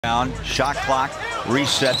Down, shot clock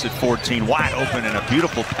resets at 14, wide open and a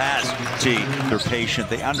beautiful pass. They're patient,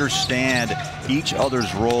 they understand each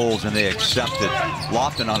other's roles and they accept it.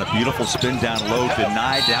 Lofton on a beautiful spin down low,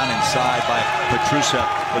 denied down inside by Petrusa,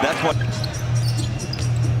 but that's what.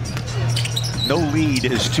 No lead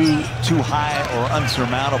is too high or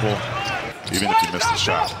unsurmountable. Even if you miss the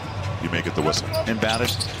shot, you may get the whistle. Inbounded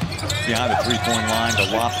behind the three-point line to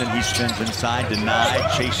Lofton. He spins inside, denied,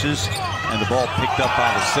 chases, and the ball picked up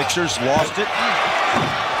by the Sixers. Lost it.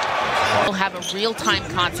 Will have a real-time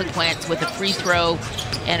consequence with a free throw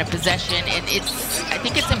and a possession, and I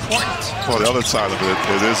think it's important. Well, the other side of it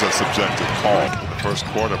is a subjective call. The first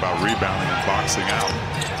quarter about rebounding and boxing out.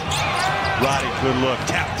 Roddy, good look,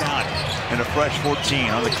 tapped out, and a fresh 14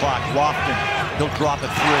 on the clock. Lofton, he'll drop a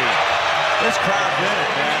three. This crowd's in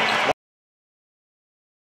it, man.